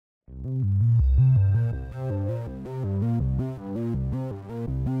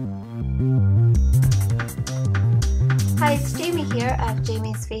here of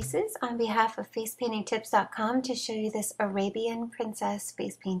Jamie's Faces on behalf of facepaintingtips.com to show you this Arabian princess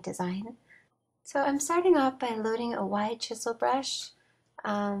face paint design. So I'm starting off by loading a wide chisel brush.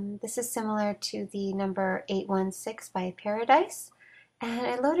 This is similar to the number 816 by Paradise, and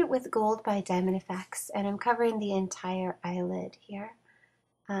I load it with gold by Diamond Effects, and I'm covering the entire eyelid here.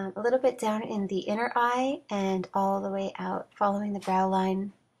 A little bit down in the inner eye and all the way out, following the brow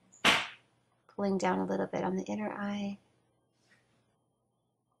line, pulling down a little bit on the inner eye.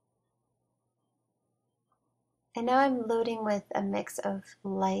 And now I'm loading with a mix of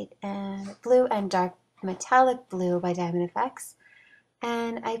light and blue and dark metallic blue by Diamond Effects.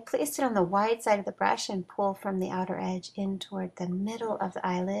 And I placed it on the wide side of the brush and pull from the outer edge in toward the middle of the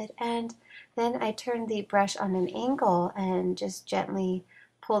eyelid. And then I turned the brush on an angle and just gently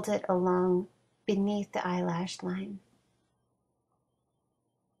pulled it along beneath the eyelash line.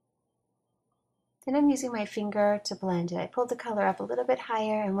 Then I'm using my finger to blend it. I pulled the color up a little bit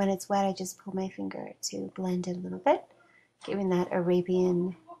higher, and when it's wet, I just pull my finger to blend it a little bit, giving that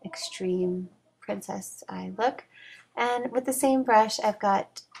Arabian extreme princess eye look. And with the same brush, I've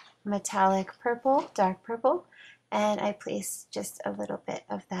got metallic purple, dark purple, and I place just a little bit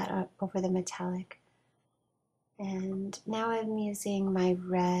of that over the metallic. And now I'm using my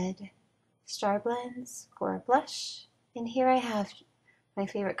red StarBlends for a blush. And here I have my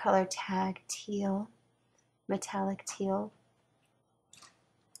favorite color tag, Teal, metallic teal.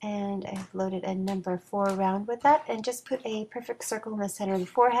 And I've loaded a number 4 round with that and just put a perfect circle in the center of the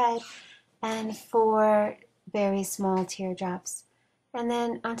forehead and 4 very small teardrops. And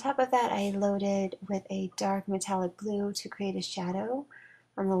then on top of that, I loaded with a dark metallic blue to create a shadow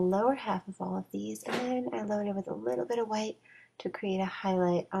on the lower half of all of these. And then I loaded with a little bit of white to create a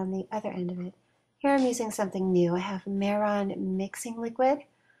highlight on the other end of it. Here I'm using something new. I have Mehron mixing liquid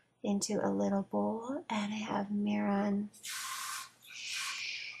into a little bowl, and I have Mehron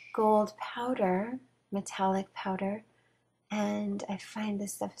gold powder, metallic powder, and I find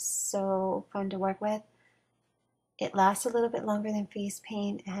this stuff so fun to work with. It lasts a little bit longer than face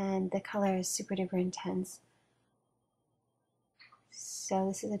paint, and the color is super duper intense. So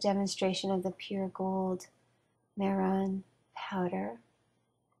this is a demonstration of the pure gold Mehron powder.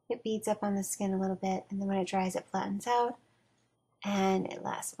 It beads up on the skin a little bit, and then when it dries, it flattens out, and it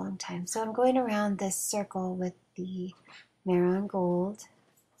lasts a long time. So I'm going around this circle with the Mehron gold,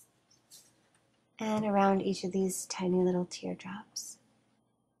 and around each of these tiny little teardrops.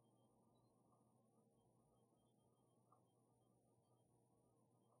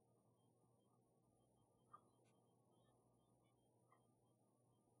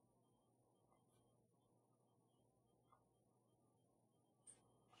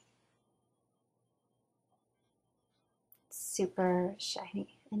 Super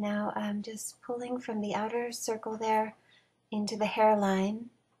shiny. And now I'm just pulling from the outer circle there into the hairline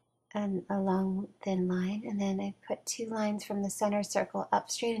and a long thin line, and then I put 2 lines from the center circle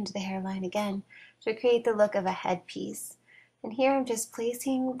up straight into the hairline again to create the look of a headpiece. And here I'm just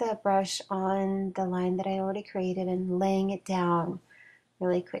placing the brush on the line that I already created and laying it down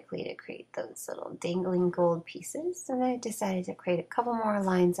really quickly to create those little dangling gold pieces. And I decided to create a couple more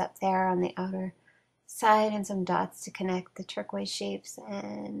lines up there on the outer side and some dots to connect the turquoise shapes,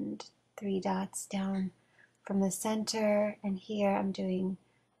 and 3 dots down from the center. And here I'm doing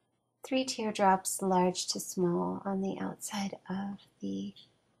 3 teardrops, large to small, on the outside of the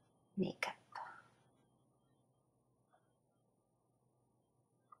makeup.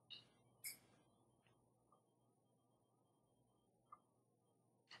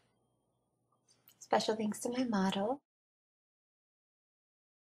 Special thanks to my model.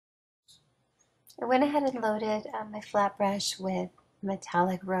 I went ahead and loaded my flat brush with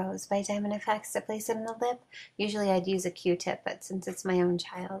Metallic Rose by Diamond Effects to place it in the lip. Usually I'd use a Q-tip, but since it's my own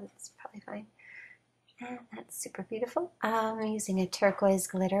child, it's probably fine. And that's super beautiful. I'm using a turquoise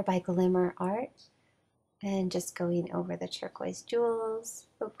glitter by Glimmer Art, and just going over the turquoise jewels.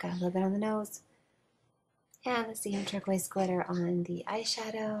 Oh, got a little bit on the nose. And the same turquoise glitter on the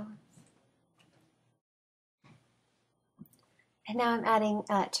eyeshadow. And now I'm adding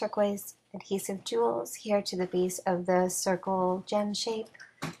turquoise adhesive jewels here to the base of the circle gem shape,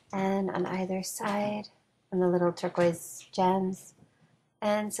 and on either side on the little turquoise gems,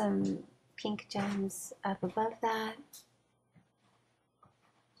 and some pink gems up above that.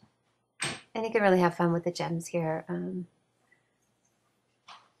 And you can really have fun with the gems here any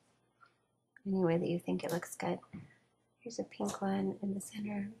way that you think it looks good. Here's a pink one in the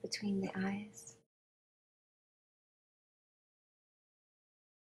center between the eyes.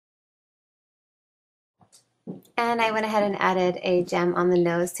 And I went ahead and added a gem on the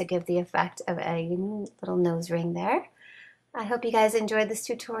nose to give the effect of a little nose ring there. I hope you guys enjoyed this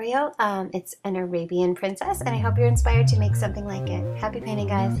tutorial. It's an Arabian princess, and I hope you're inspired to make something like it. Happy painting,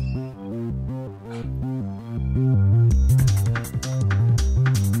 guys.